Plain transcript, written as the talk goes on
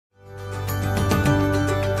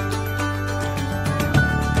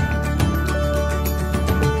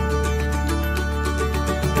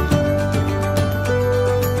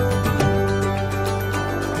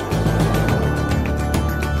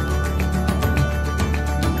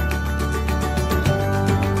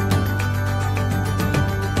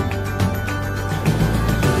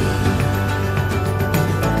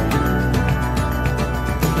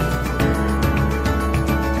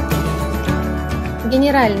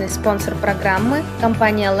Генеральный спонсор программы –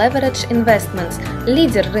 компания Leverage Investments,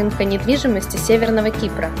 лидер рынка недвижимости Северного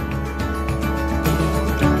Кипра.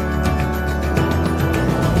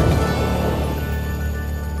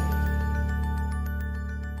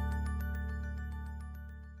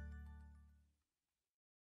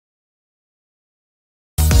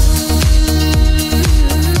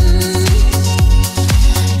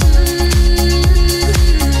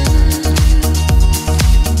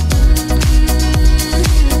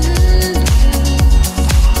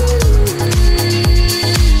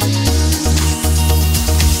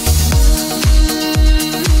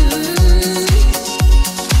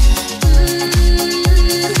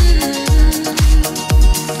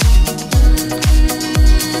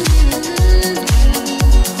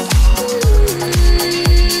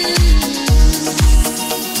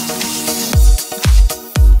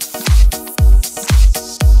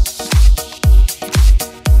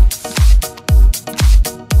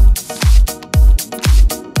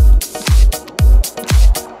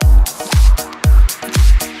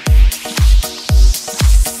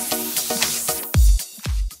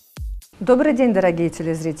 Добрый день, дорогие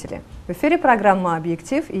телезрители! В эфире программа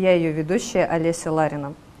 «Объектив» и я ее ведущая Олеся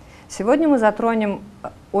Ларина. Сегодня мы затронем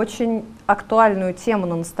очень актуальную тему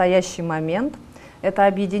на настоящий момент. Это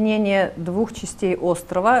объединение двух частей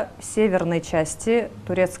острова, северной части,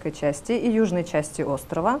 турецкой части и южной части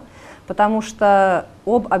острова, потому что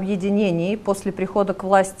об объединении после прихода к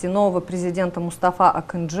власти нового президента Мустафа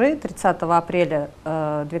Акынджи 30 апреля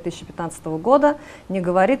 2015 года не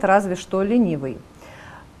говорит разве что ленивый.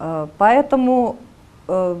 Поэтому,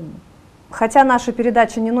 хотя наша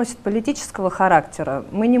передача не носит политического характера,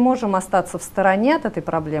 мы не можем остаться в стороне от этой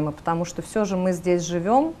проблемы, потому что все же мы здесь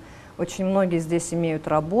живем, очень многие здесь имеют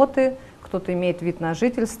работы, кто-то имеет вид на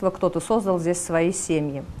жительство, кто-то создал здесь свои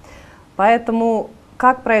семьи. Поэтому,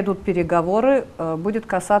 как пройдут переговоры, будет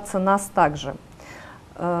касаться нас также.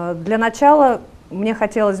 Для начала мне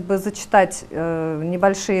хотелось бы зачитать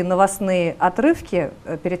небольшие новостные отрывки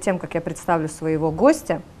перед тем, как я представлю своего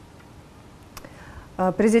гостя.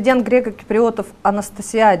 Президент греко-киприотов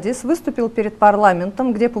Анастасиадис выступил перед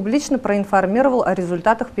парламентом, где публично проинформировал о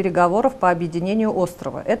результатах переговоров по объединению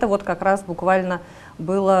острова. Это вот как раз буквально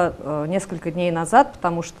было несколько дней назад,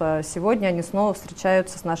 потому что сегодня они снова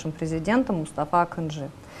встречаются с нашим президентом Мустафа Акынджи.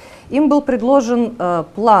 Им был предложен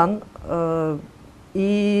план,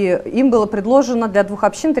 и им было предложено для двух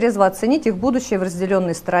общин трезво оценить их будущее в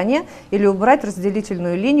разделенной стране или убрать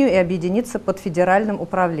разделительную линию и объединиться под федеральным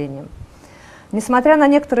управлением. Несмотря на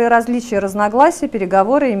некоторые различия и разногласия,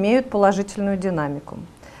 переговоры имеют положительную динамику.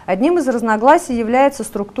 Одним из разногласий является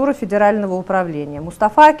структура федерального управления.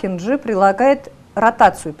 Мустафа Акынджи предлагает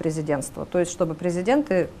ротацию президентства, то есть чтобы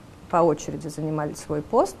президенты по очереди занимали свой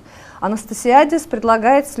пост. Анастасиадис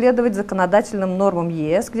предлагает следовать законодательным нормам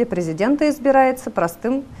ЕС, где президенты избирают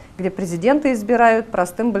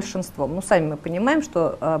простым большинством. Ну, сами мы понимаем,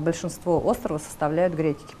 что большинство острова составляют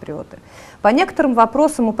греки-киприоты. По некоторым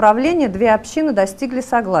вопросам управления две общины достигли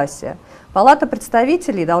согласия. Палата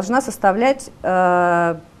представителей должна составлять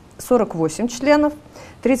 48 членов,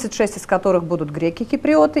 36 из которых будут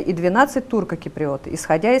греки-киприоты и 12 турко-киприоты,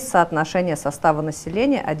 исходя из соотношения состава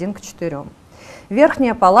населения 1 к 4.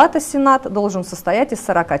 Верхняя палата, Сенат, должен состоять из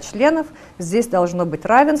 40 членов, здесь должно быть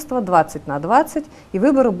равенство 20 на 20, и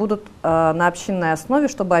выборы будут на общинной основе,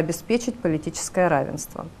 чтобы обеспечить политическое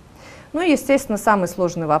равенство. Ну и, естественно, самый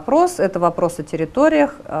сложный вопрос – это вопрос о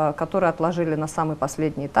территориях, который отложили на самый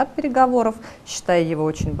последний этап переговоров, считая его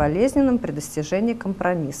очень болезненным при достижении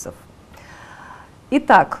компромиссов.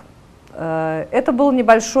 Итак, это был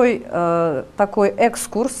небольшой такой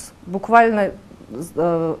экскурс, буквально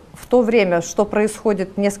в то время, что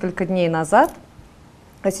происходит несколько дней назад.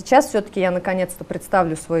 А сейчас все-таки я наконец-то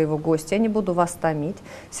представлю своего гостя, я не буду вас томить.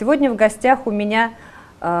 Сегодня в гостях у меня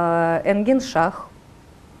Энгин Шах.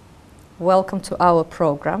 Welcome to our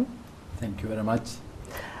program. Thank you very much.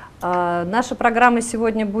 Наша программа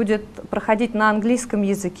сегодня будет проходить на английском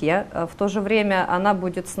языке, в то же время она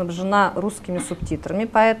будет снабжена русскими субтитрами,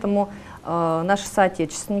 поэтому наши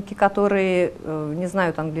соотечественники, которые не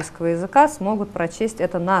знают английского языка, смогут прочесть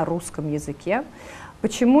это на русском языке.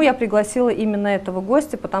 Почему я пригласила именно этого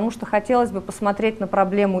гостя? Потому что хотелось бы посмотреть на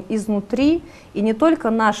проблему изнутри, и не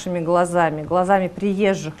только нашими глазами, глазами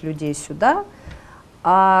приезжих людей сюда,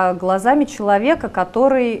 а глазами человека,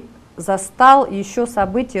 который застал еще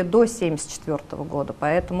события до 1974 года.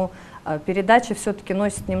 Поэтому передача все-таки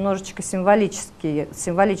носит немножечко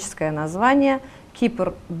символическое название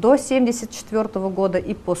 «Кипр до 1974 года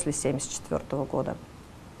и после 1974 года».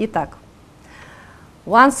 Итак,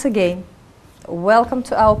 once again, welcome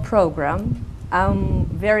to our program. I'm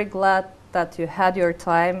very glad that you had your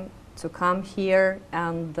time to come here,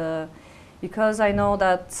 and because I know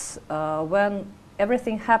that when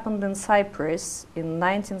everything happened in Cyprus in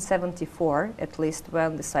 1974, at least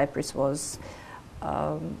when the Cyprus was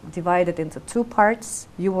divided into two parts,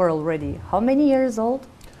 you were already how many years old?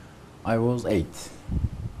 I was 8.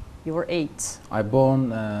 You were 8. I born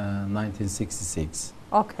 1966.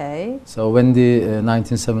 Okay. So when the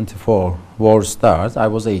 1974 war started, I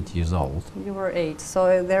was 8 years old. You were 8.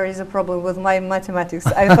 So there is a problem with my mathematics.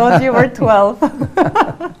 I thought you were 12.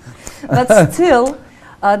 But still,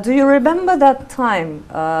 do you remember that time?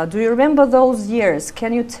 Do you remember those years?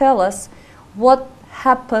 Can you tell us what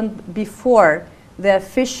happened before the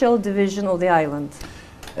official division of the island?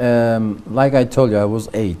 Like I told you, I was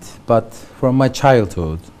 8. But from my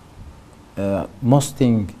childhood, most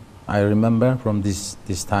thing I remember from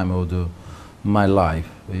this time of my life,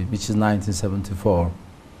 which is 1974.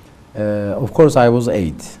 Of course, I was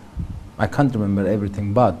 8. I can't remember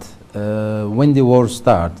everything, but when the war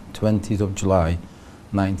started, 20th of July,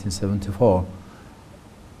 1974,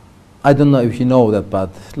 I don't know if you know that, but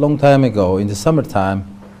long time ago, in the summertime,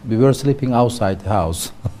 we were sleeping outside the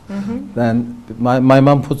house. Then my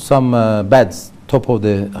mom put some beds top of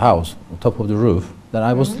the house, top of the roof. Then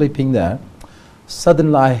I was sleeping there.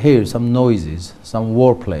 Suddenly I hear some noises, some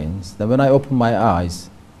warplanes. Then when I open my eyes,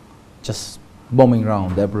 just bombing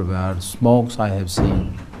around everywhere, smokes I have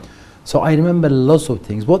seen. So I remember lots of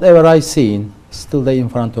things. Whatever I seen, still they in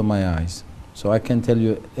front of my eyes. So I can tell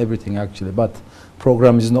you everything actually, but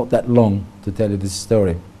program is not that long to tell you this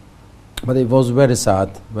story. But it was very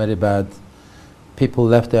sad, very bad. People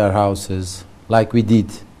left their houses, like we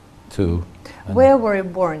did too. Where were you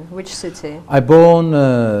born? Which city? I born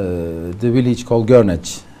the village called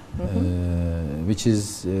Görnec, which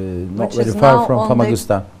is not very far from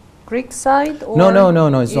Famagusta. Greek side? Or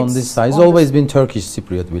No, it's on this side. It's always been Turkish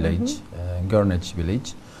Cypriot village, Görnec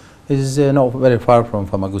village. It is not very far from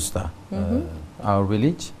Famagusta, our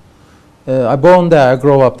village. I born there, I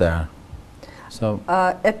grow up there. So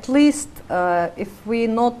at least if we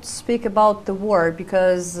not speak about the war,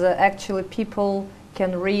 because actually people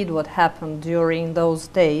can read what happened during those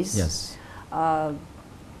days. Yes.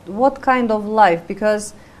 What kind of life?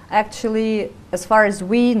 Because actually, as far as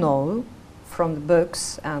we know from the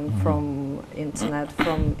books and from internet,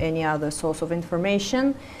 from any other source of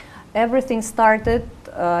information, everything started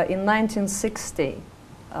in 1960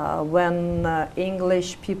 when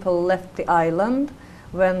English people left the island,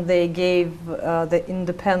 when they gave the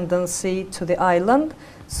independency to the island.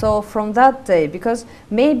 So from that day, because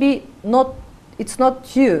maybe it's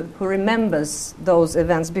not you who remembers those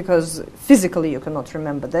events, because physically you cannot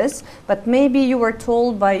remember this, but maybe you were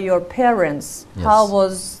told by your parents how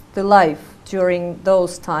was the life during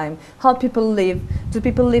those time, how people live, do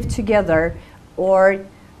people live together, or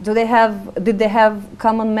did they have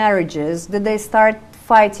common marriages, did they start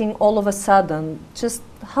fighting all of a sudden? Just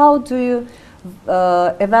how do you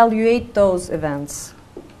evaluate those events?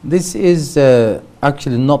 This is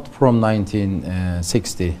actually not from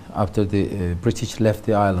 1960, after the British left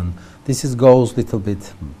the island. This goes a little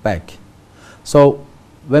bit back. So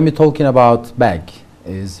when we're talking about back,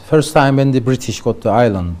 is first time when the British got the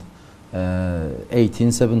island,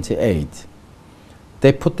 1878.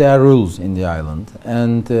 They put their rules in the island,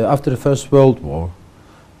 and after the First World War,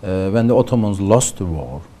 when the Ottomans lost the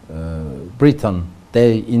war, Britain,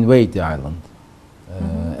 they invade the island.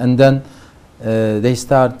 And then they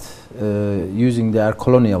start using their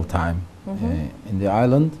colonial time in the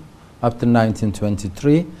island after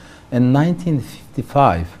 1923. And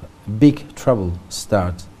 1955, big trouble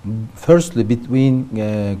starts. Firstly,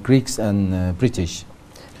 between Greeks and British.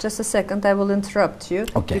 Just a second, I will interrupt you,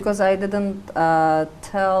 because I didn't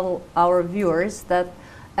tell our viewers that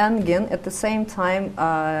Engin, at the same time,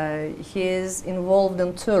 he is involved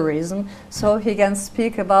in tourism, so he can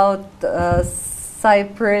speak about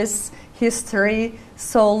Cyprus history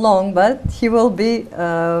so long, but he will be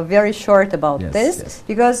very short about this,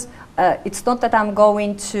 because it's not that I'm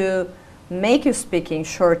going to make you speaking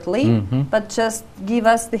shortly, but just give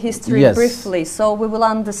us the history briefly, so we will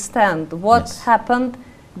understand what happened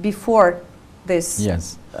before this,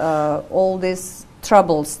 all this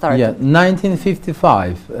trouble started. Yeah,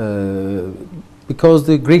 1955, because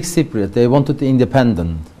the Greek Cypriot, they wanted the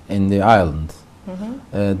independent in the island.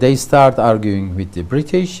 They start arguing with the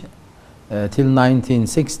British till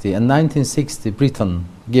 1960, and 1960 Britain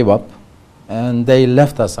gave up and they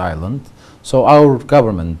left us island. So our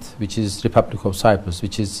government, which is Republic of Cyprus,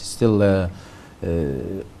 which is still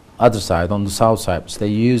other side, on the South Cyprus, they're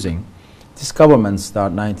using. This government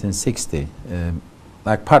started 1960,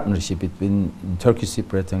 like partnership between Turkish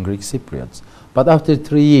Cypriots and Greek Cypriots. But after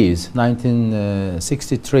 3 years,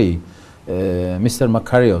 1963, Mr.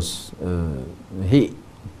 Makarios, he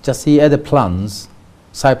had the plans,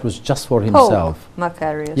 Cyprus just for himself. Pope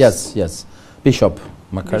Makarios. Yes, yes, Bishop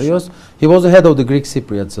Makarios. He was the head of the Greek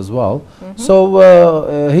Cypriots as well.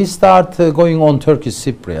 So he started going on Turkish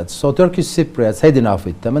Cypriots. So Turkish Cypriots had enough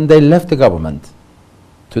with them and they left the government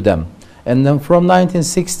to them. And then from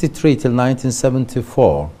 1963 till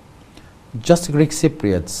 1974, just Greek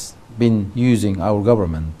Cypriots been using our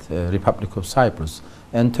government, Republic of Cyprus,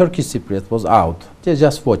 and Turkish Cypriot was out. They're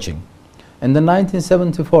just watching. And in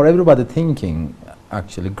 1974, everybody thinking,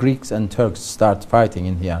 actually, Greeks and Turks start fighting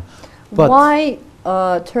in here. But why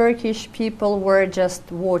Turkish people were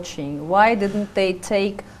just watching? Why didn't they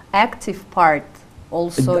take active part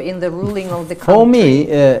also in the ruling of the country? For me,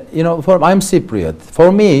 you know, I'm Cypriot. For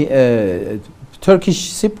me,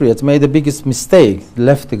 Turkish Cypriots made the biggest mistake,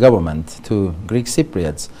 left the government to Greek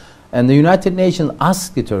Cypriots. And the United Nations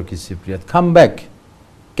asked the Turkish Cypriot, come back,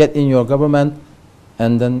 get in your government,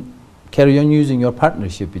 and then carry on using your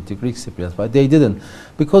partnership with the Greek Cypriots. But they didn't,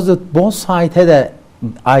 because both sides had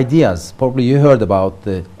ideas. Probably you heard about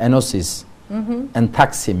the Enosis and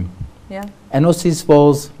Taksim. Yeah. Enosis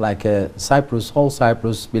was like Cyprus, whole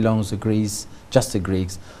Cyprus belongs to Greece, just the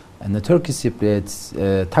Greeks. And the Turkish Cypriots,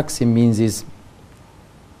 Taksim means is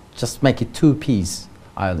just make it two pieces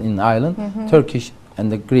in island, Turkish and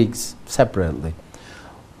the Greeks separately.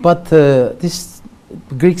 But this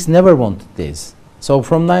Greeks never wanted this. So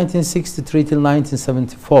from 1963 till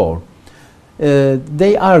 1974,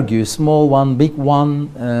 they argue small one, big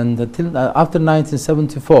one, and after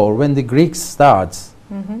 1974, when the Greeks starts,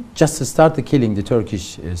 just started killing the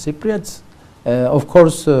Turkish Cypriots. Of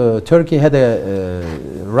course, Turkey had a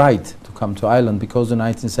right to come to Ireland because in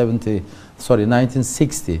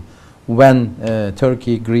 1960, when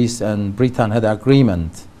Turkey, Greece, and Britain had an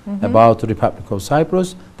agreement about the Republic of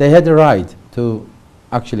Cyprus, they had the right to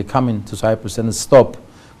actually come into Cyprus and stop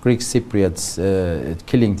Greek Cypriots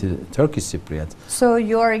killing the Turkish Cypriots. So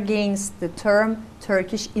you're against the term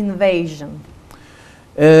Turkish invasion?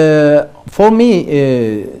 For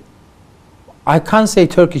me, I can't say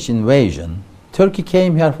Turkish invasion. Turkey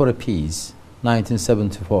came here for a peace,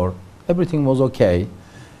 1974. Everything was okay.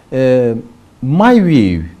 My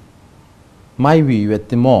view at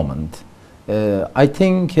the moment, I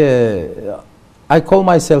think I call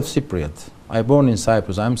myself Cypriot. I born in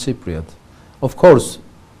Cyprus, I'm Cypriot. Of course,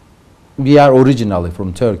 we are originally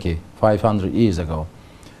from Turkey 500 years ago.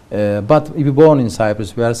 But if we born in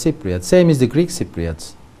Cyprus, we are Cypriot. Same as the Greek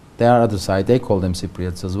Cypriots. They are other side, they call them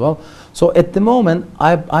Cypriots as well. So at the moment,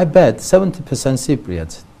 I bet 70%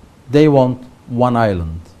 Cypriots, they want one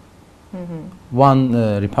island, one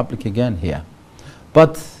republic again here.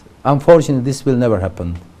 But unfortunately, this will never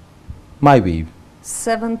happen, my view.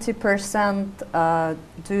 70%,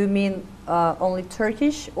 do you mean only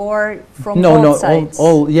Turkish or from both sides?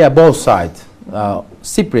 Yeah, both sides.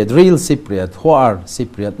 Cypriot, real Cypriot, who are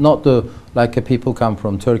Cypriot, not like people come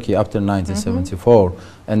from Turkey after 1974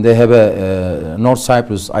 and they have a North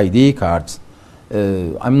Cyprus ID cards.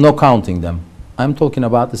 I'm not counting them. I'm talking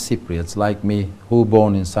about the Cypriots like me who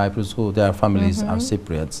born in Cyprus, who their families are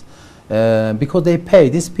Cypriots. Because they pay,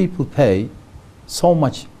 these people pay so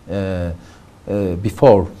much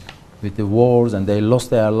before with the wars, and they lost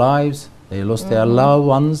their lives, they lost their loved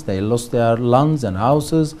ones, they lost their lands and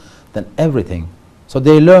houses, then everything. So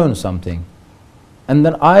they learn something. And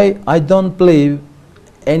then I don't believe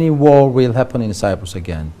any war will happen in Cyprus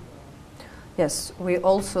again. Yes, we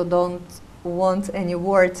also don't want any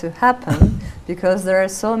war to happen because there are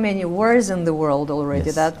so many wars in the world already,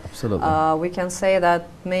 Yes, that absolutely. we can say that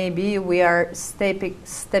maybe we are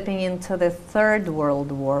stepping into the third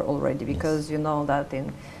world war already, because you know that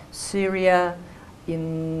in Syria,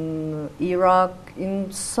 in Iraq,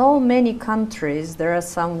 in so many countries there are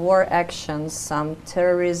some war actions, some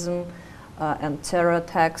terrorism and terror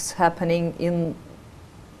attacks happening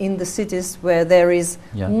in the cities where there is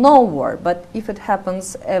no war. But if it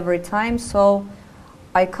happens every time, so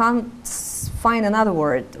I can't find another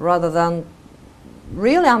word rather than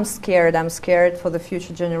really I'm scared for the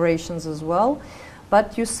future generations as well.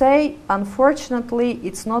 But you say unfortunately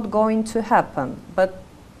it's not going to happen, but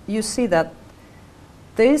you see that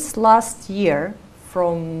this last year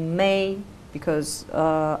from May, because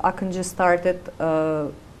Akıncı started,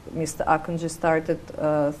 Mr. Akıncı started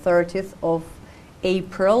 30th of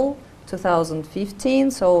April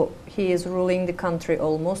 2015, so he is ruling the country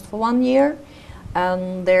almost for 1 year,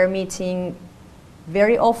 and they're meeting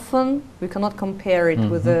very often. We cannot compare it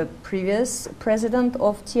with the previous president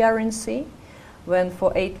of TRNC, when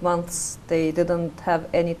for 8 months they didn't have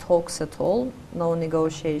any talks at all, no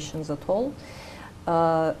negotiations at all.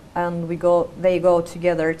 And they go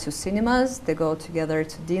together to cinemas, they go together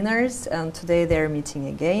to dinners, and today they're meeting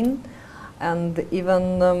again. And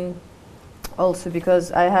even also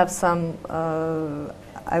because I have some,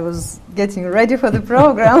 I was getting ready for the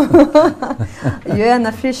program, UN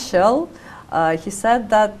official, he said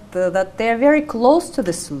that they're very close to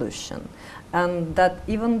the solution, and that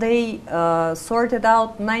even they sorted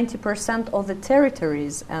out 90% of the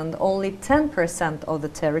territories, and only 10% of the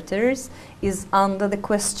territories is under the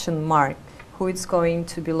question mark, who it's going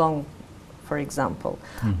to belong, for example.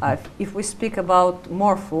 If we speak about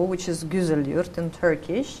Morfu, which is Güzelyurt in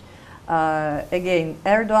Turkish, again,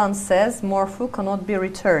 Erdogan says Morfu cannot be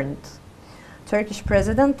returned. Turkish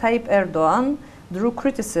President Tayyip Erdogan drew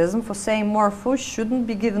criticism for saying Morfu shouldn't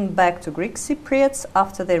be given back to Greek Cypriots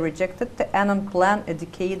after they rejected the Annan plan a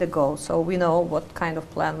decade ago. So we know what kind of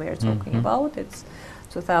plan we are talking about. It's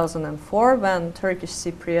 2004 when Turkish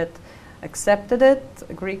Cypriot accepted it,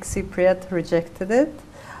 Greek Cypriot rejected it.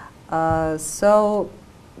 A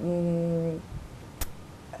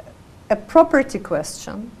property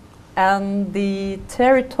question and the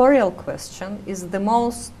territorial question is the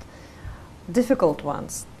most difficult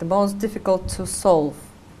ones, the most difficult to solve.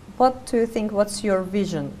 What do you think, what's your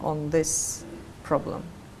vision on this problem?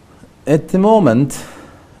 At the moment,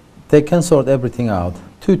 they can sort everything out.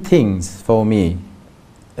 Two things for me,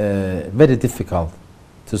 very difficult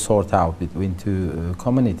to sort out between two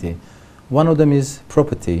community. One of them is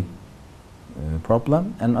property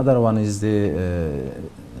problem, and other one is the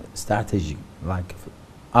strategy, like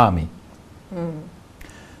army.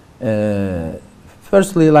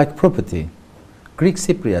 Firstly, like property, Greek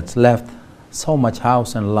Cypriots left so much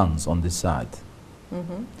house and lands on this side,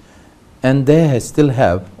 and they still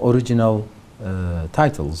have original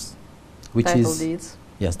titles, which title is deeds.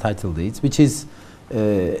 Yes, title deeds, which is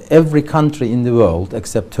every country in the world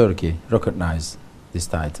except Turkey recognize this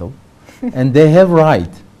title, and they have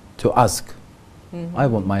right to ask, I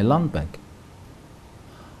want my land back.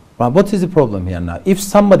 But what is the problem here now? If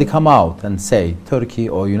somebody come out and say, Turkey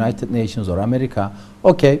or United Nations or America,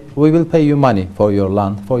 okay, we will pay you money for your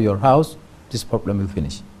land, for your house, this problem will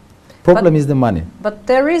finish. Problem is the money. But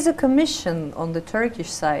there is a commission on the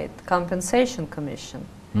Turkish side, compensation commission.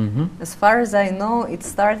 As far as I know, it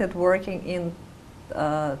started working in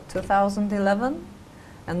 2011,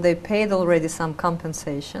 and they paid already some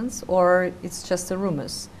compensations, or it's just the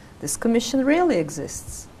rumors. This commission really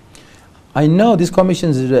exists. I know these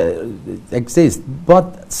commissions exist,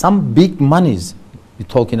 but some big monies we're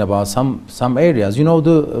talking about, some areas. You know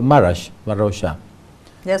the Varosha.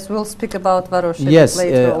 Yes, we'll speak about Varosha yes,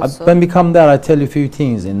 later also. When we come there, I tell you a few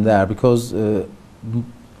things in there, because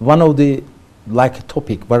one of the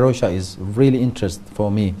topic, Varosha, is really interesting for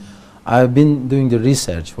me. I've been doing the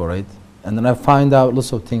research for it, and then I find out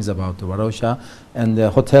lots of things about the Varosha and the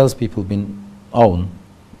hotels people been own,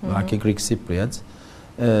 like a Greek Cypriots.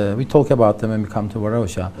 We talk about them when we come to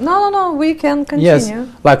Varosha. No, we can continue. Yes,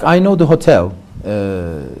 like I know the hotel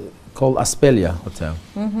called Aspelia Hotel,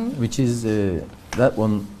 which is, that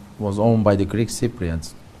one was owned by the Greek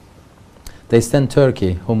Cypriots. They stand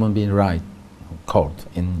Turkey Human Being Rights Court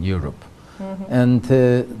in Europe. And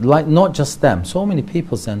like not just them, so many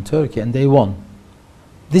people send Turkey and they won.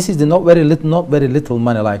 This is the not very little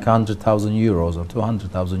money, like 100,000 euros or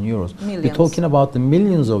 200,000 euros. Millions. We're talking about the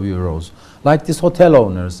millions of euros. Like these hotel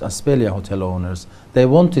owners, Aspelia hotel owners, they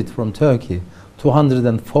wanted from Turkey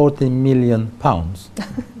 240 million pounds.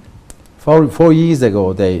 4 years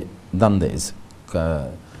ago they done this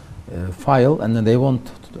file, and then they want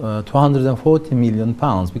 240 million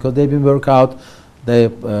pounds because they've been work out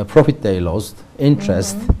the profit they lost,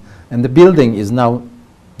 interest, and the building is now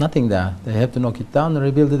nothing there. They have to knock it down and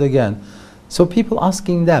rebuild it again. So people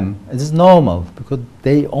asking them, it is normal because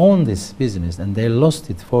they own this business and they lost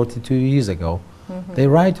it 42 years ago. They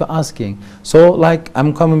right to asking. So like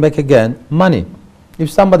I'm coming back again, money.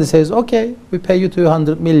 If somebody says, okay, we pay you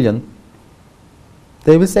 200 million,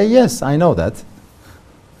 they will say, yes, I know that.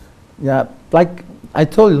 Yeah, like I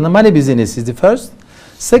told you, the money business is the first.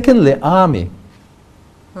 Secondly, army.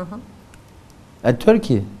 At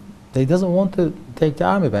Turkey, they doesn't want to take the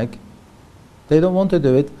army back. They don't want to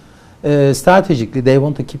do it. Strategically, they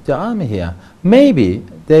want to keep the army here. Maybe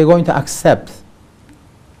they're going to accept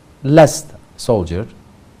less soldiers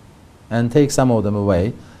and take some of them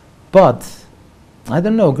away. But I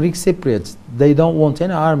don't know, Greek Cypriots, they don't want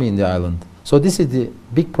any army in the island. So this is the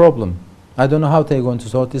big problem. I don't know how they're going to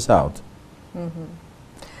sort this out.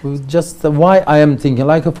 Just why I am thinking,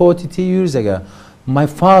 like 42 years ago, my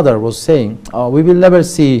father was saying, we will never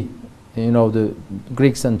see you know, the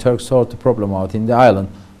Greeks and Turks sort the problem out in the island.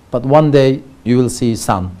 But one day you will see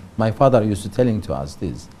sun. My father used to telling to us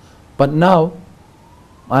this. But now,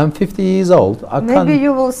 I'm 50 years old. Maybe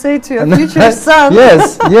you will say to your future son,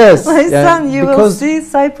 yes, yes. my son, you will see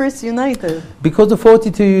Cyprus united. Because the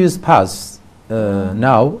 42 years passed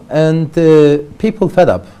now, and people fed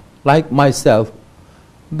up, like myself.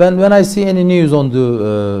 When I see any news on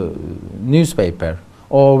the newspaper,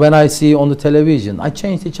 or when I see on the television, I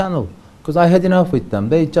change the channel, because I had enough with them.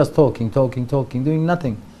 They just talking, doing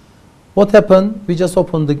nothing. What happened? We just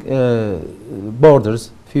opened the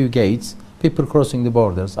borders, few gates, people crossing the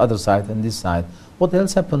borders, other side and this side. What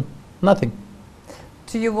else happened? Nothing.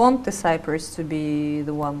 Do you want the Cyprus to be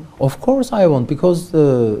the one? Of course I want, because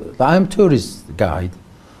I'm tourist guide,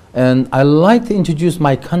 and I like to introduce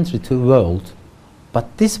my country to the world.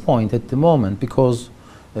 But this point at the moment, because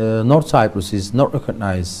North Cyprus is not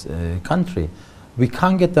recognized country, we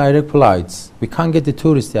can't get direct flights. We can't get the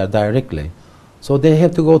tourists there directly. So they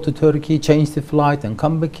have to go to Turkey, change the flight, and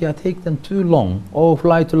come back here. Take them too long. Or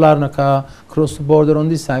fly to Larnaca, cross the border on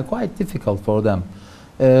this side. Quite difficult for them.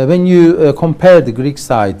 When you compare the Greek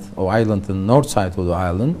side of island and north side of the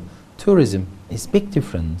island, tourism is big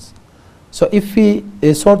difference. So if we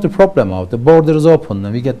sort the problem out, the border is open,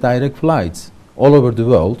 and we get direct flights all over the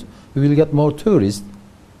world, we will get more tourists,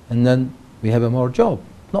 and then we have a more job.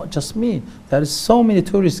 Not just me. There is so many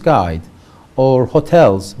tourist guides or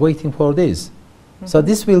hotels waiting for this. So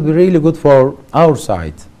this will be really good for our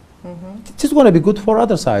side. It is going to be good for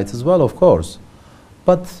other sides as well, of course.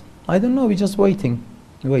 But I don't know, we're just waiting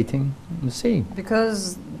to see.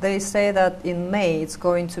 Because they say that in May it's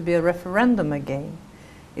going to be a referendum again.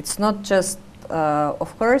 It's not just,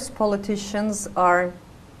 of course, politicians are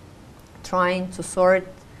trying to sort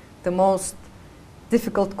the most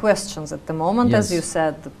difficult questions at the moment, yes. as you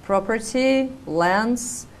said, the property,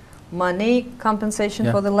 lands, money,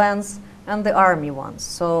 compensation for the lands, and the army ones.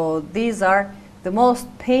 So these are the most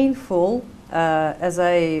painful, as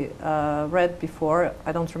I read before,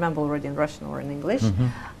 I don't remember already in Russian or in English,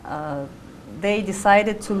 they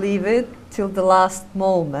decided to leave it till the last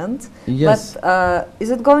moment. Yes. But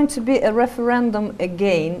is it going to be a referendum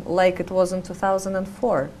again like it was in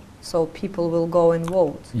 2004? So people will go and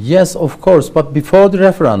vote? Yes, of course, but before the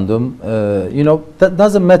referendum, you know, that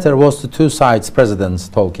doesn't matter was the two sides presidents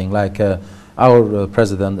talking, like our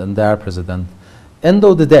president and their president. End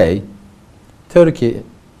of the day, Turkey,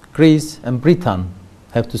 Greece and Britain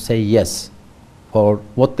have to say yes for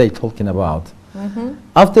what they're talking about.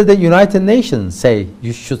 After the United Nations say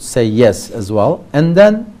you should say yes as well, and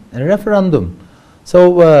then a referendum.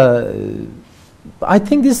 So I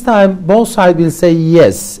think this time both sides will say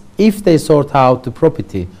yes if they sort out the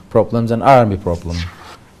property problems and army problem.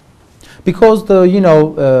 Because the, you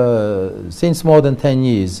know, since more than 10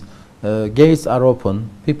 years, gates are open,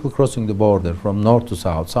 people crossing the border from north to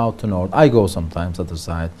south, south to north. I go sometimes other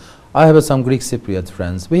side. I have some Greek Cypriot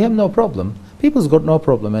friends. We have no problem. People's got no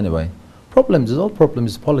problem anyway. All problem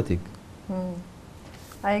is politics.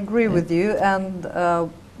 I agree with you. And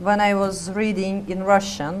when I was reading in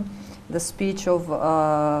Russian the speech of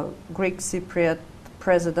Greek Cypriot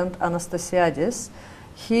President Anastasiadis,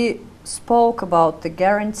 he spoke about the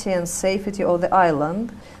guarantee and safety of the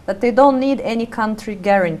island, that they don't need any country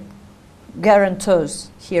guarantors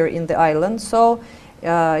here in the island. So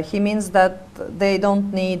he means that they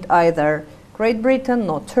don't need either Great Britain,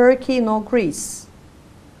 nor Turkey, nor Greece.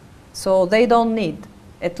 So they don't need.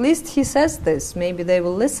 At least he says this. Maybe they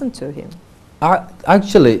will listen to him.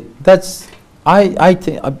 Actually, that's I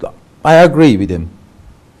agree with him.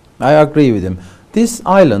 I agree with him. This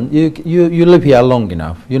island, you live here long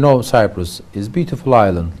enough. You know Cyprus is a beautiful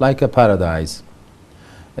island, like a paradise.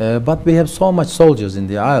 But we have so much soldiers in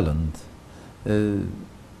the island.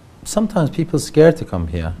 Sometimes people are scared to come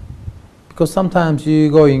here. Because sometimes you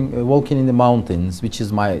going walking in the mountains, which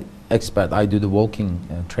is my expert. I do the walking,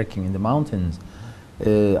 trekking in the mountains.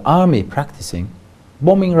 Army practicing,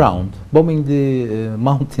 bombing around, bombing the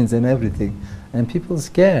mountains and everything. And people are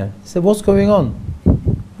scared. They say, what's going on?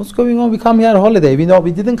 What's going on? We come here on holiday. We know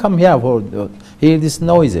we didn't come here for hear this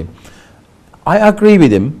noisy. I agree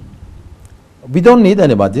with him. We don't need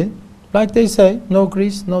anybody. Like they say, no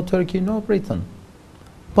Greece, no Turkey, no Britain.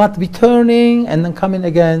 But we turning and then coming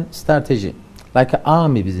again strategy, like an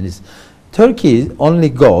army business. Turkey only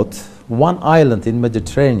got one island in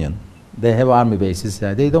Mediterranean. They have army bases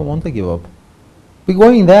there. They don't want to give up. We're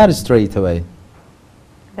going there straight away.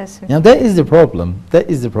 Now that is the problem. That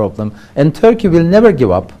is the problem. And Turkey will never give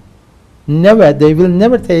up. Never. They will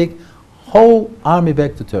never take whole army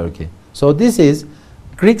back to Turkey. So this is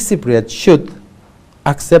Greek Cypriot should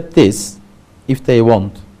accept this if they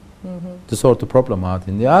want. to sort the problem out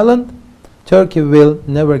in the island. Turkey will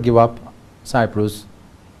never give up Cyprus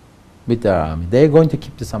with their army. They're going to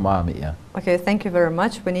keep some army here. Okay, thank you very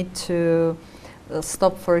much. We need to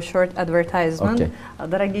stop for a short advertisement. Okay.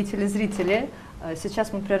 Дорогие телезрители,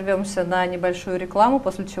 сейчас мы прервемся на небольшую рекламу,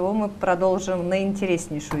 после чего мы продолжим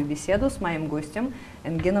наинтереснейшую беседу с моим гостем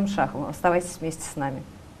Энгином Шаховым. Оставайтесь вместе с нами.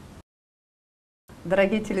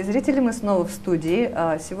 Дорогие телезрители, мы снова в студии.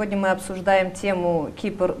 Сегодня мы обсуждаем тему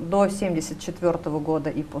Кипр до 1974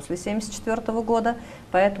 года и после 1974 года.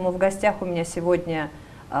 Поэтому в гостях у меня сегодня,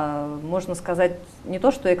 можно сказать, не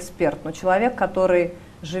то что эксперт, но человек, который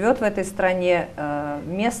живет в этой стране,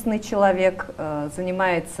 местный человек,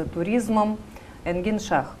 занимается туризмом. Энгин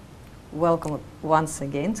Шах, welcome once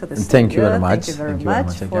again to the studio. Thank you very much. Thank you very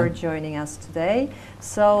much for joining us today.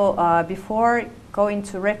 So before going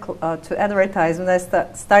to advertisement, I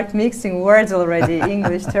start mixing words already,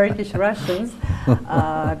 English, Turkish, Russians.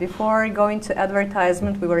 Before going to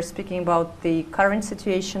advertisement, we were speaking about the current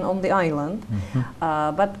situation on the island.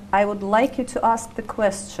 But I would like you to ask the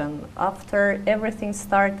question, after everything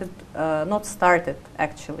started, not started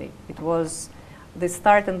actually, it was the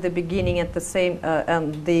start and the beginning at the same,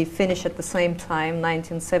 and the finish at the same time,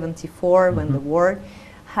 1974, when the war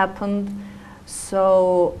happened.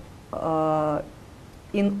 So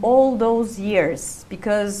in all those years,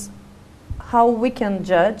 because how we can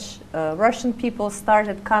judge, Russian people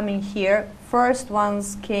started coming here. First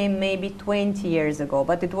ones came maybe 20 years ago,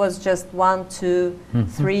 but it was just 1, 2,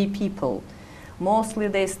 3 people. Mostly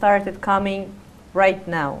they started coming right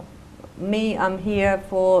now. Me, I've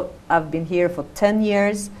been here for 10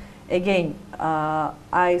 years. Again,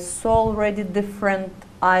 I saw already different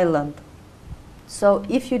island. So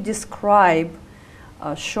if you describe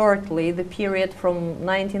shortly the period from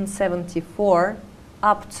 1974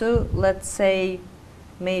 up to, let's say,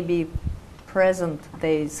 maybe present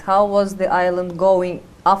days, how was the island going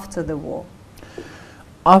after the war?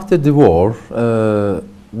 After the war,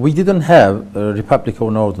 we didn't have a Republic of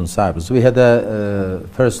Northern Cyprus. We had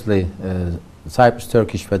firstly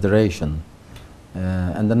Cyprus-Turkish Federation,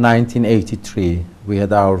 and in 1983 we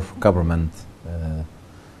had our government,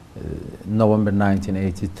 November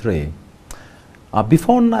 1983.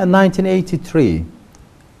 Before 1983,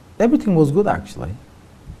 everything was good actually.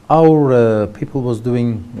 Our people was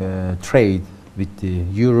doing trade with the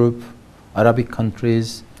Europe, Arabic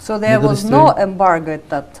countries. So there was no embargo at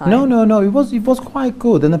that time? No. It was quite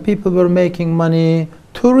good, and the people were making money.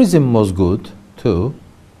 Tourism was good too.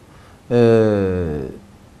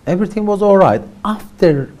 Everything was all right.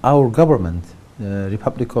 After our government,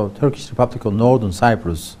 Turkish Republic of Northern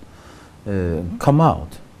Cyprus, come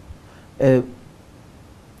out,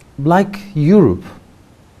 like Europe,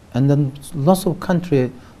 and then lots of countries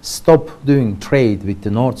stopped doing trade with the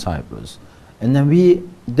North Cyprus, and then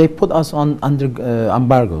they put us on under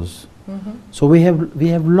embargoes. So we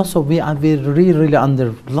have lots of we're really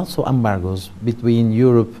under lots of embargoes between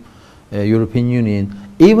Europe, European Union,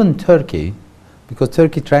 even Turkey, because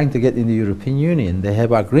Turkey trying to get in the European Union. They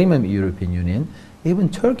have agreement with European Union. Even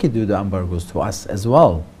Turkey do the embargoes to us as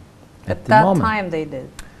well. At the moment. That time they did.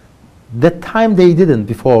 That time they didn't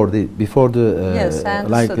before the yes,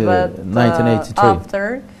 like 1983.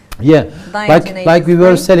 After. Yeah, like we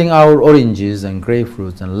were selling our oranges and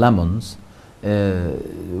grapefruits and lemons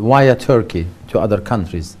via Turkey to other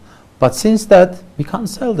countries, but since that we can't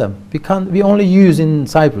sell them. We only use in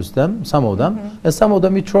Cyprus some of them, and some of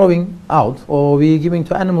them we're throwing out or we're giving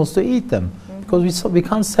to animals to eat them because we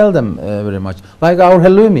can't sell them very much. Like our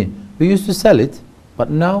halloumi, we used to sell it, but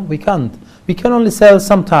now we can't. We can only sell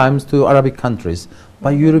sometimes to Arabic countries, but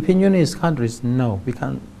European Union countries, no, we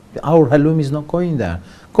can't. Our halloumi is not going there.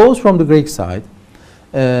 Goes from the Greek side,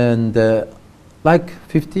 and like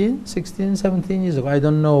 15, 16, 17 years ago, I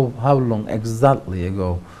don't know how long exactly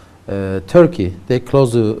ago, Turkey, they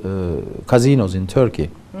closed the casinos in Turkey,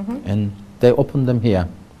 and they opened them here.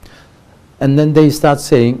 And then they start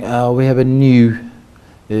saying, we have a new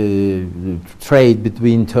trade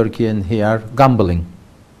between Turkey and here, gambling.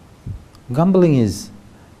 Gambling is,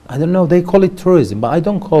 I don't know, they call it tourism, but I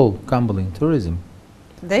don't call gambling tourism.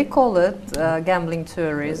 They call it gambling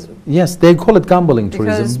tourism. Yes, they call it gambling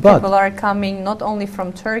tourism. Because people are coming not only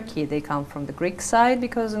from Turkey, they come from the Greek side,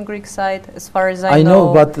 because on Greek side, as far as I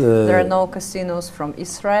know, but there are no casinos from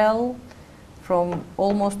Israel, from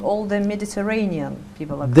almost all the Mediterranean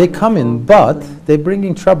people are they come in, but they're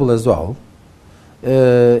bringing trouble as well.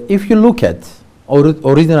 If you look at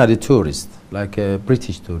ordinary tourists, like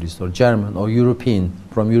British tourists or German or European,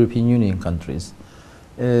 from European Union countries,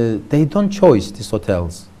 they don't choose these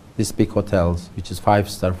hotels, these big hotels, which is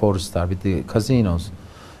 5-star, 4-star with the casinos.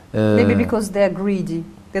 Maybe because they're greedy.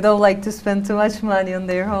 They don't like to spend too much money on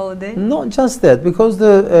their holiday? Not just that, because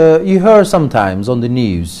the you hear sometimes on the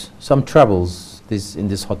news some troubles in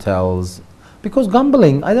these hotels, because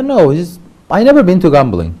gambling, I don't know, I never been to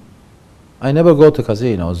gambling. I never go to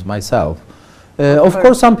casinos myself. Of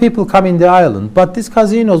course some people come in the island, but these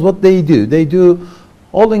casinos, what they do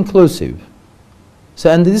all inclusive. So,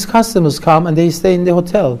 and these customers come and they stay in the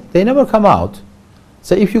hotel. They never come out.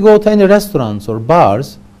 So if you go to any restaurants or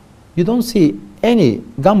bars, you don't see any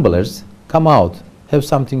gamblers come out, have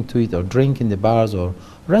something to eat or drink in the bars or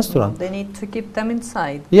restaurant. They need to keep them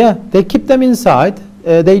inside. Yeah, they keep them inside.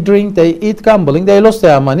 They drink, they eat, gambling. They lost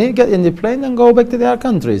their money, get in the plane and go back to their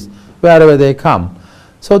countries, wherever they come.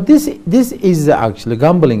 So this is actually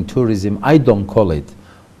gambling tourism. I don't call it.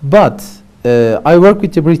 But I work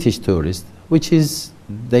with the British tourists, which is,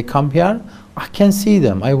 they come here, I can see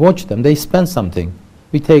them, I watch them, they spend something.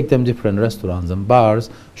 We take them different restaurants and bars,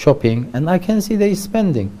 shopping, and I can see they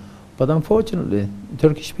spending. But unfortunately,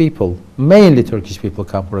 Turkish people, mainly Turkish people,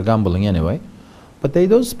 come for gambling anyway, but they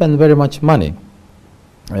don't spend very much money.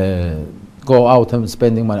 Go out and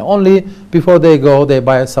spending money. Only before they go, they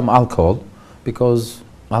buy some alcohol, because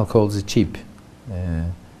alcohol is cheap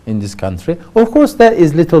in this country. Of course, that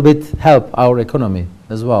is little bit help our economy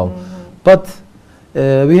as well. But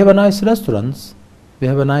we have a nice restaurants, we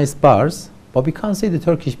have a nice bars, but we can't see the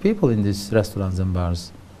Turkish people in these restaurants and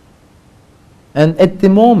bars. And at the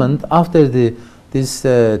moment, after these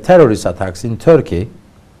terrorist attacks in Turkey,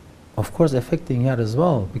 of course affecting here as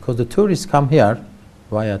well, because the tourists come here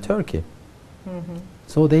via Turkey.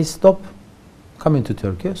 So they stop coming to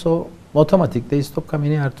Turkey, so automatically they stop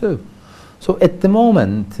coming here too. So at the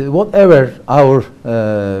moment, whatever our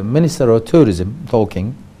Minister of Tourism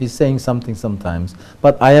talking, he's saying something sometimes,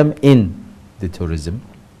 but I am in the tourism.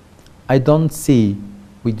 I don't see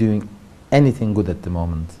we doing anything good at the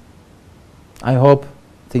moment. I hope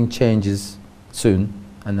things changes soon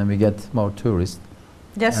and then we get more tourists.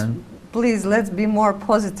 Yes, please, let's be more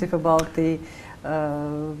positive about the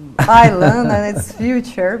island and its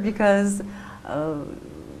future, because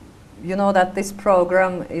you know that this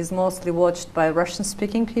program is mostly watched by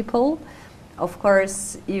Russian-speaking people. Of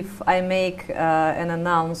course, if I make an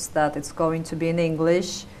announce that it's going to be in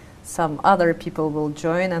English, some other people will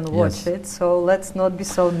join and watch it. So let's not be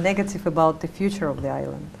so negative about the future of the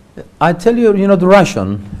island. I tell you, you know, the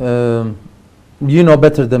Russian, you know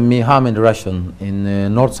better than me how many Russian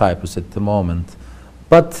in North Cyprus at the moment.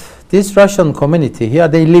 But this Russian community here,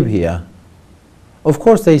 they live here. Of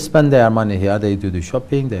course, they spend their money here. They do the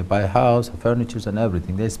shopping, they buy house, furniture and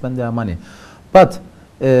everything. They spend their money. But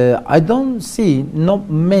I don't see not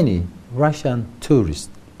many Russian tourists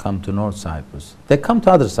come to North Cyprus. They come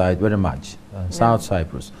to other side very much, South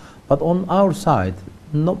Cyprus. But on our side,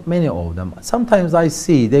 not many of them. Sometimes I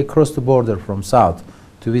see they cross the border from south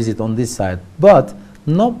to visit on this side, but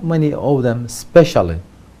not many of them specially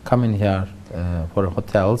coming here for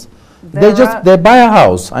hotels. They buy a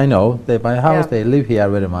house. I know they buy a house. They live here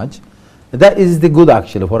very much. That is the good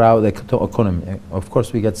actually for our economy. Of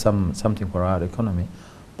course, we get something for our economy,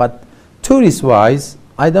 but tourist-wise,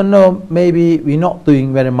 I don't know. Maybe we're not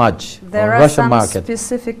doing very much on Russian market. There are some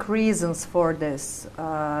specific reasons for this.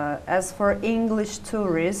 As for English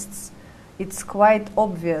tourists, it's quite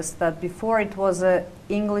obvious that before it was an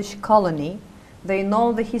English colony, they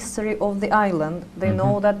know the history of the island. They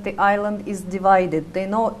know that the island is divided. They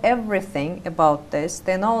know everything about this.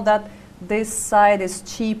 They know that this side is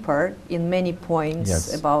cheaper in many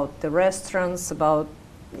points, about the restaurants, about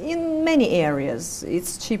in many areas.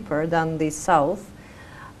 It's cheaper than the south.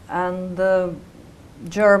 And the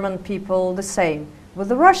German people the same. With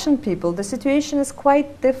the Russian people, the situation is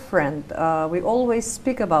quite different. We always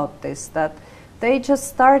speak about this, that they just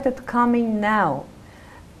started coming now,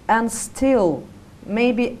 and still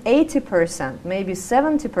maybe 80%, maybe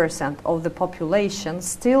 70% of the population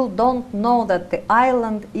still don't know that the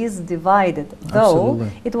island is divided,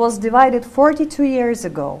 though it was divided 42 years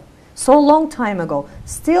ago, so long time ago.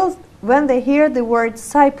 Still, when they hear the word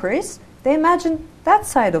Cyprus, they imagine that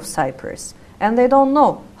side of Cyprus, and they don't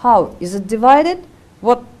know how is it divided.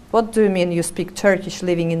 What do you mean you speak Turkish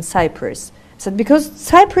living in Cyprus? I said, because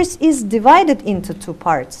Cyprus is divided into two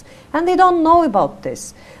parts, and they don't know about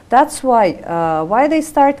this. That's why they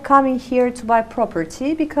start coming here to buy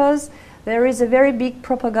property, because there is a very big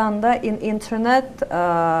propaganda in internet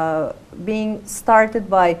being started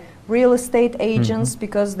by real estate agents,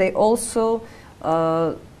 because they also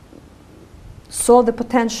saw the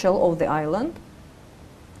potential of the island.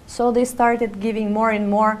 So they started giving more and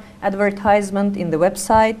more advertisement in the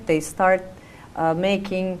website. They start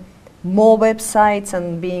making more websites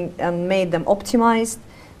and made them optimized.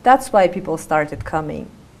 That's why people started coming.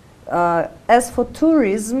 as for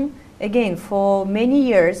tourism, again, for many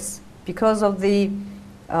years, because of the,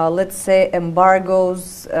 let's say,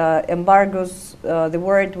 embargoes, the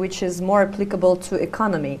word which is more applicable to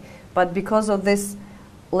economy, but because of this,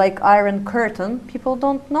 like Iron Curtain, people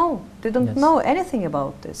don't know, didn't know anything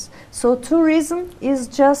about this. So tourism is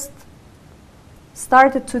just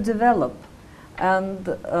started to develop, and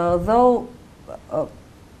though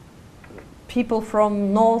people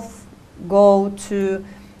from north go to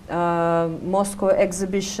Moscow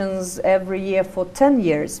exhibitions every year for 10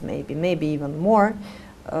 years, maybe even more,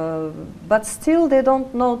 but still they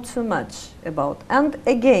don't know too much about. And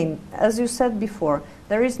again, as you said before,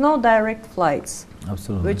 there is no direct flights.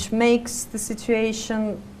 Absolutely. Which makes the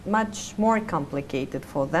situation much more complicated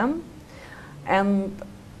for them. And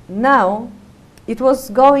now it was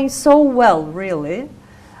going so well, really,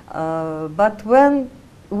 but when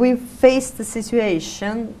we faced the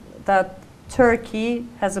situation that Turkey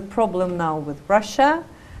has a problem now with Russia,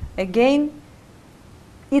 again,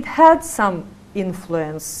 it had some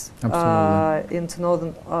influence into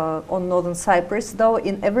on Northern Cyprus, though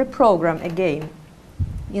in every program, again,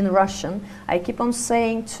 in Russian, I keep on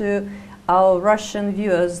saying to our Russian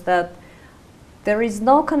viewers that there is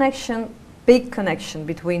no connection, big connection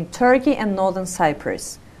between Turkey and Northern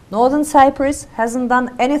Cyprus. Northern Cyprus hasn't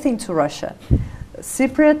done anything to Russia.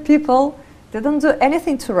 Cypriot people didn't do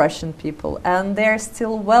anything to Russian people, and they're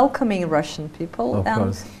still welcoming Russian people. Of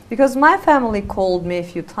course. Because my family called me a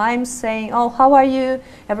few times saying, oh, how are you?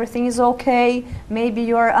 Everything is okay. Maybe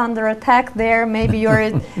you're under attack there. Maybe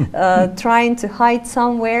you're trying to hide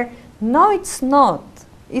somewhere. No, it's not.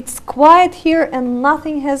 It's quiet here and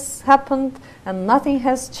nothing has happened and nothing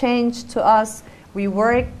has changed to us. We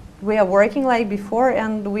are working like before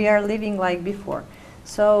and we are living like before.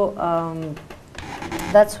 So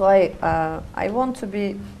that's why I want to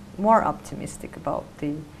be more optimistic about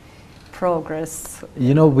the progress.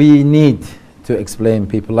 You know, we need to explain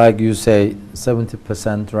people, like you say,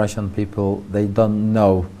 70% Russian people, they don't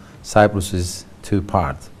know Cyprus is two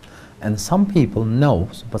parts. And some people know,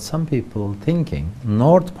 but some people thinking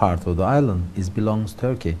north part of the island belongs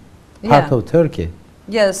Turkey, part of Turkey.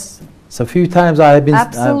 Yes. So a few times I've been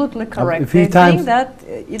absolutely correct. A few they times think that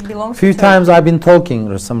it belongs. Few to Turkey. times I've been talking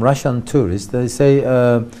with some Russian tourists. They say,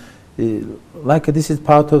 like this is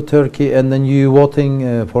part of Turkey, and then you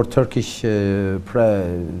voting for Turkish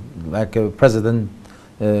president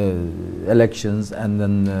elections, and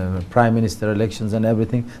then prime minister elections and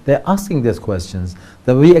everything. They're asking these questions.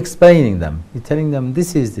 That we explaining them. We're telling them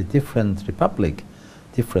this is the different republic,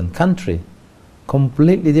 different country,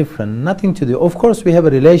 completely different. Nothing to do. Of course, we have a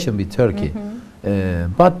relation with Turkey.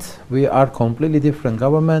 But we are completely different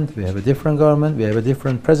government. We have a different government. We have a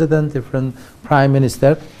different president, different prime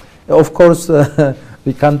minister. Of course,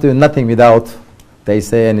 we can't do nothing without they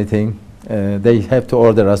say anything. They have to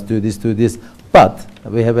order us do this. But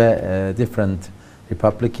we have a different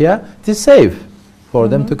republic here. It is safe for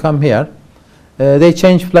them to come here. They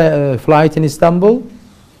change flight in Istanbul,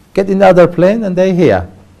 get in the other plane, and they're here.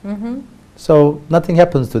 So nothing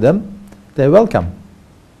happens to them. They're welcome.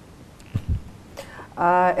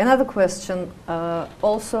 Another question.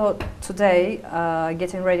 Also today,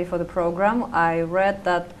 getting ready for the program, I read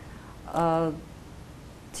that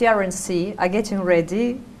TRNC are getting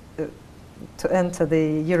ready to enter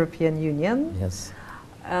the European Union. Yes.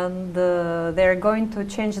 And they're going to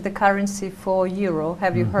change the currency for euro.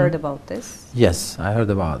 Have you heard about this? Yes, I heard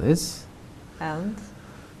about this. And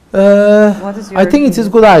what is your I think it is a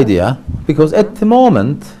good idea, because at the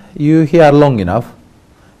moment you here long enough,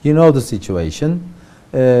 you know the situation.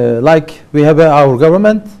 Like we have our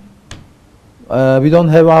government, we don't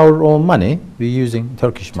have our own money. We're using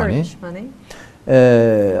Turkish money.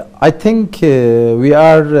 I think we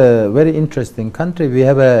are a very interesting country. We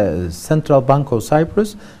have a central bank of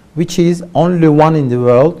Cyprus, which is only one in the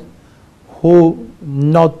world who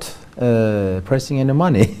not pressing any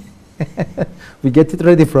money. We get it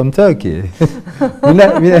ready from Turkey.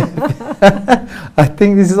 I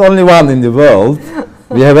think this is only one in the world.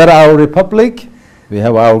 We have our republic, we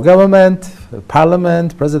have our government,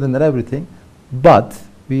 parliament, president and everything, but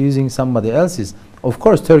we're using somebody else's. Of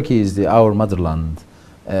course, Turkey is our motherland.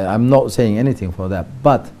 I'm not saying anything for that.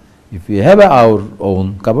 But if we have our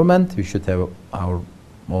own government, we should have our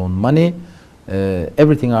own money.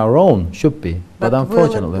 Everything our own should be. But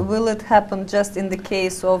unfortunately, will it happen just in the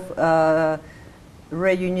case of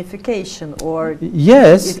reunification, or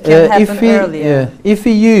yes, it can happen earlier? If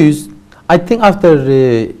we use, I think after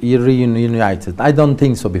reunited, I don't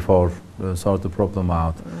think so before sort the problem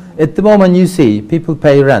out. At the moment, you see people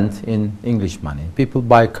pay rent in English money. People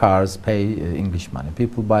buy cars, pay English money.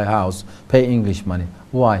 People buy house, pay English money.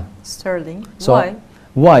 Why? Sterling. So Why?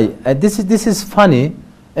 Why? This is funny,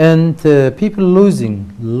 and people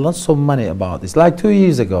losing lots of money about this. Like 2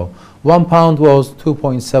 years ago, £1 was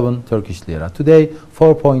 2.7 Turkish lira. Today,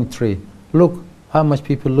 4.3. Look how much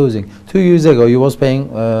people losing. 2 years ago, you was paying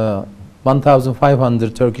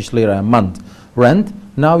 1,500 Turkish lira a month rent.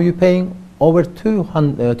 Now you're paying over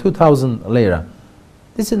 2,000 lira.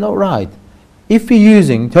 This is not right. If we're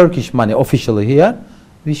using Turkish money officially here,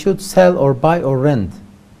 we should sell or buy or rent.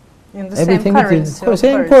 In the same currency,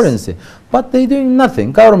 same currency. But they doing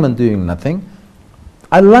nothing. Government doing nothing.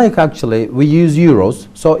 I like actually we use euros.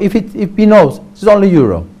 So if we know it's only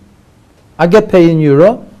euro, I get paid in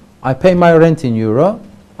euro. I pay my rent in euro.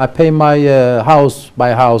 I pay my house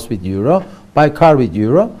with euro. Buy car with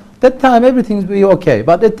euro. That time everything's be okay.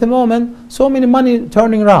 But at the moment, so many money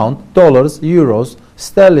turning around, dollars, euros,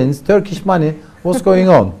 sterlings, Turkish money. What's going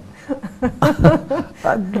on?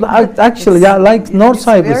 Actually, yeah, like North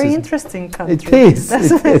Cyprus. It's a very interesting country. It is.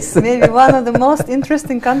 It is. Maybe one of the most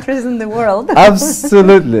interesting countries in the world.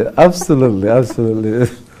 Absolutely, absolutely,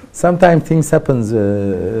 absolutely. Sometimes things happen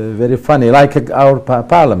very funny, like our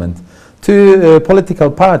parliament. Two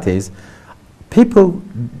political parties, people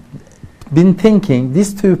been thinking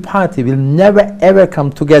these two parties will never ever come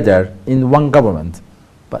together in one government.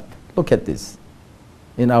 But look at this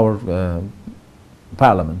in our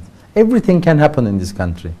parliament. Everything can happen in this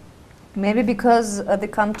country. Maybe because the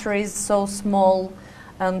country is so small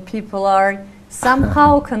and people are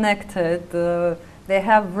somehow connected. They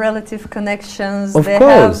have relative connections. Of they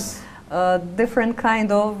course. have different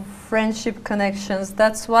kind of friendship connections.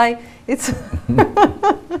 That's why it's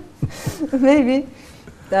maybe.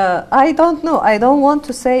 I don't know. I don't want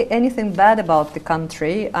to say anything bad about the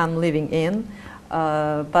country I'm living in,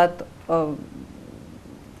 but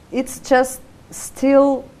it's just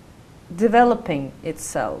still developing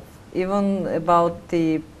itself, even about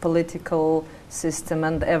the political system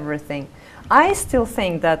and everything. I still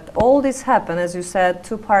think that all this happened, as you said,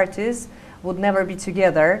 two parties would never be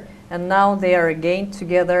together, and now they are again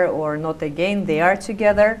together, or not again, they are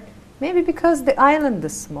together. Maybe because the island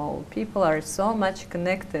is small, people are so much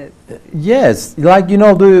connected. Yes, like you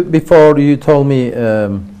know, before you told me,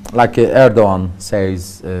 like Erdogan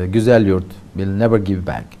says, güzel yurt will never give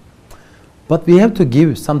back. But we have to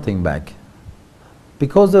give something back,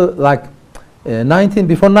 because like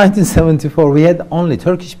before 1974, we had only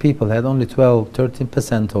Turkish people had only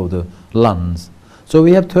 13% of the lands. So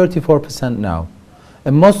we have 34% now,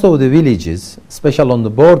 and most of the villages, especially on the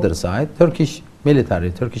border side, Turkish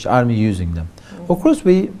military, Turkish army using them. Of course,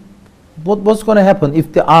 what's going to happen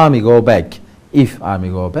if the army go back? If army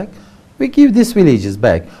go back, we give these villages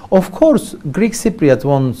back. Of course, Greek Cypriot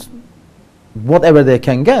wants whatever they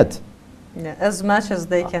can get. Yeah, as much as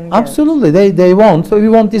they can get. Absolutely, they want. So we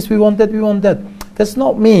want this, we want that, we want that. That's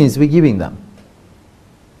not means we're giving them.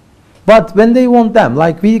 But when they want them,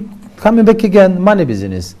 like we coming back again, money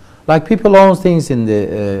business. Like people own things in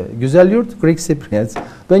the güzel yurt, Greek Cypriots.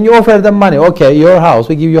 When you offer them money, okay, your house,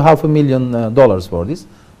 we give you $500,000 for this.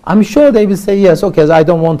 I'm sure they will say yes. Okay, I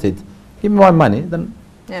don't want it. Give me my money. Then,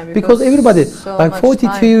 yeah, because everybody, so like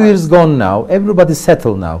 42 years gone now, everybody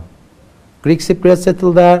settled now. Greek Cypriots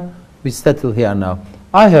settled there. We settle here now.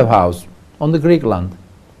 I have house on the Greek land.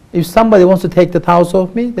 If somebody wants to take that house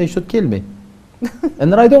off me, they should kill me.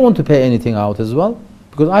 And then I don't want to pay anything out as well,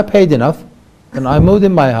 because I paid enough and I moved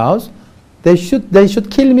in my house. They should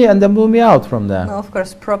kill me and then move me out from there. No, of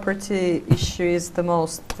course, property issue is the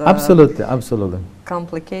most absolutely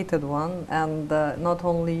complicated one, and not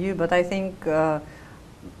only you, but I think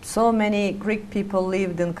so many Greek people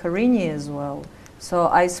lived in Karini as well. So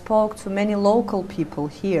I spoke to many local people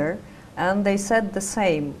here, and they said the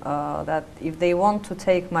same, that if they want to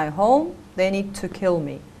take my home, they need to kill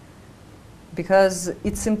me. Because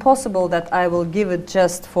it's impossible that I will give it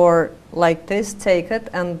just for like this, take it,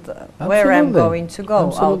 and where I'm going to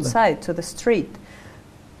go, outside, to the street.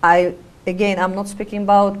 Again, I'm not speaking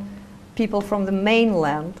about people from the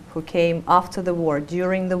mainland who came after the war,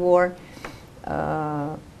 during the war.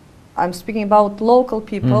 I'm speaking about local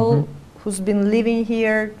people who's been living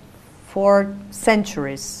here for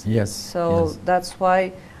centuries. Yes. So yes. that's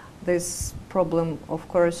why this problem, of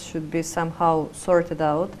course, should be somehow sorted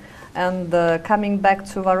out. And coming back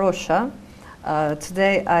to Varosha,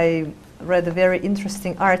 today I read a very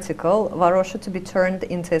interesting article, Varosha to be turned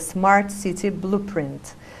into a smart city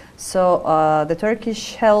blueprint. So the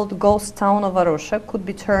Turkish-held ghost town of Varosha could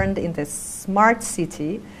be turned into a smart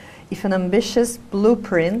city if an ambitious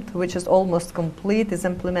blueprint, which is almost complete, is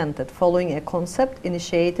implemented following a concept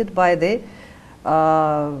initiated by the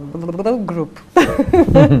group.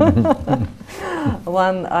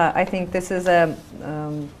 I think this is a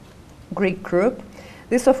Greek group.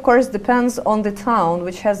 This, of course, depends on the town,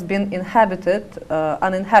 which has been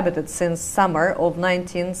uninhabited since summer of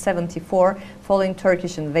 1974, following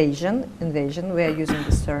Turkish invasion. We are using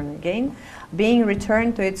this term again. Being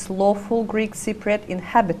returned to its lawful Greek Cypriot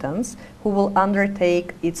inhabitants, who will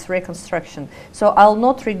undertake its reconstruction. So I'll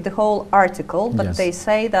not read the whole article, but yes. they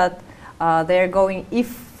say that they are going, if,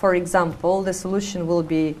 for example, the solution will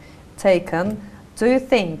be taken, do you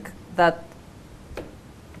think that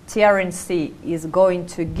TRNC is going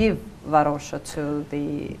to give Varosha to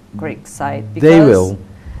the Greek side? Because, they will.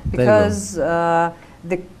 Because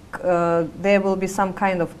there will be some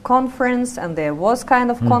kind of conference, and there was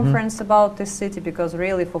kind of conference about this city, because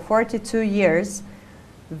really for 42 years,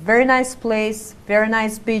 very nice place, very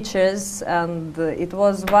nice beaches, and it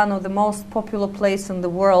was one of the most popular places in the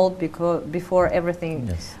world before everything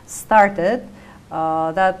yes. started.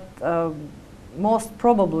 Most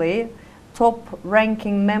probably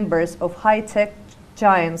top-ranking members of high-tech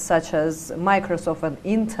giants such as Microsoft and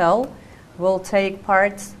Intel will take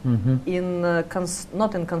part in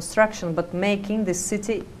not in construction, but making the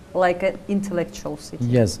city like an intellectual city.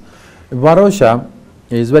 Yes, Varosha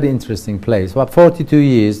is a very interesting place. For 42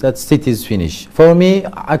 years, that city is finished. For me,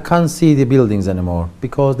 I can't see the buildings anymore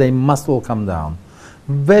because they must all come down.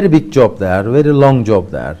 Very big job there, very long job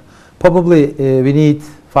there. Probably we need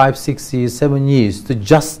 5, 6 years, 7 years to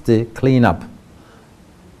just clean up.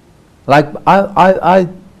 Like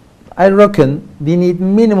I reckon we need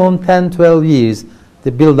minimum 10, 12 years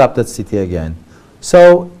to build up that city again.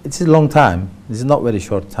 So it's a long time. It's not very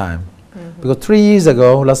short time. Because 3 years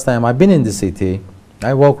ago, last time I've been in the city,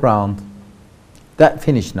 I walk around. That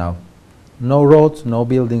finished now. No roads, no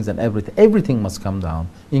buildings, and everything. Everything must come down,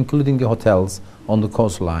 including the hotels on the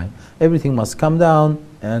coastline. Everything must come down,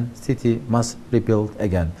 and city must rebuild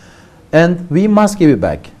again. And we must give it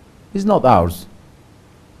back. It's not ours.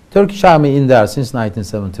 Turkish army in there since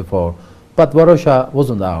 1974, but Varosha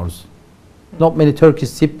wasn't ours. Not many Turkish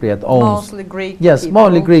Cypriot owns. Mostly Greek. Yes, people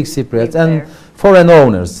mostly Greek Cypriots and there. Foreign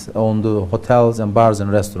owners own the hotels and bars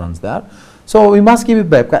and restaurants there. So we must give it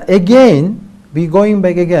back. But again, we going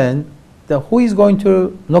back again. Who is going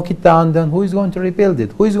to knock it down? Then who is going to rebuild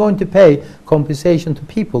it? Who is going to pay compensation to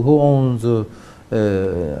people who owns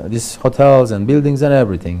these hotels and buildings and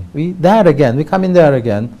everything? We come in there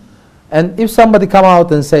again. And if somebody come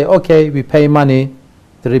out and say, okay, we pay money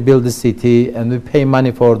to rebuild the city, and we pay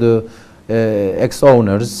money for the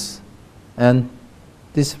ex-owners, and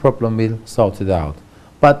this problem will sort it out.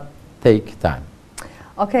 But take time.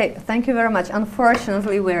 Okay, thank you very much.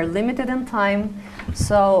 Unfortunately, we are limited in time.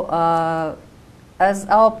 So, as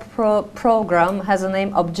our program has a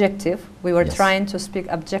name, Objective, we were yes. trying to speak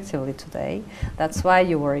objectively today. That's why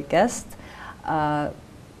you were a guest.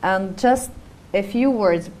 And just a few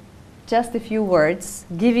words,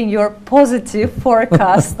 giving your positive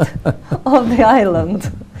forecast of the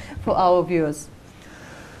island for our viewers.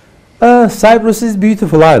 Cyprus is a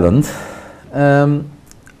beautiful island.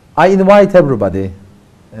 I invite everybody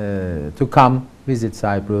to come visit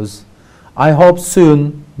Cyprus. I hope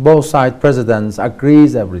soon both side presidents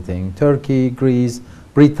agrees everything. Turkey, Greece,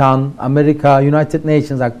 Britain, America, United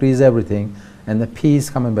Nations agrees everything, and the peace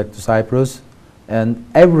coming back to Cyprus, and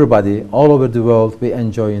everybody all over the world we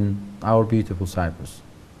enjoying our beautiful Cyprus.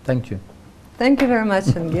 Thank you. Thank you very much,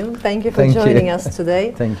 Engin. Thank you for joining us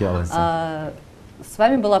today. Thank you, Alisa. С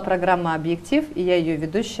вами была программа «Объектив», и я ее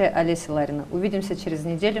ведущая Олеся Ларина. Увидимся через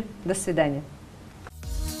неделю. До свидания.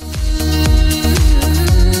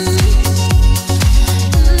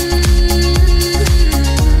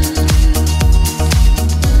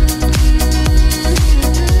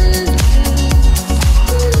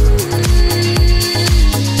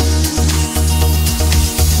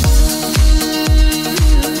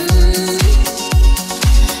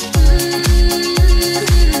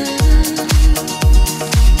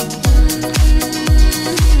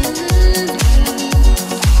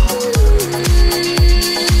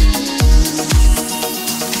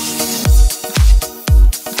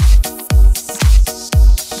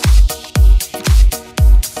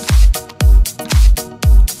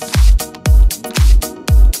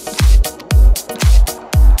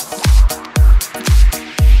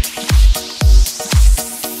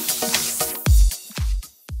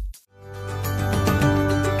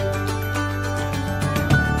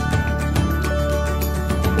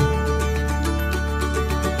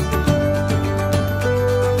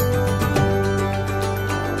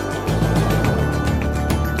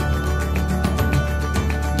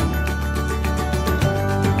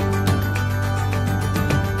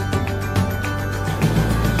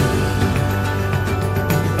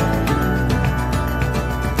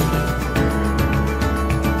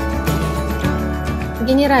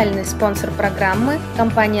 Генеральный спонсор программы –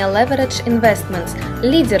 компания Leverage Investments,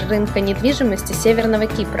 лидер рынка недвижимости Северного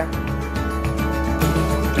Кипра.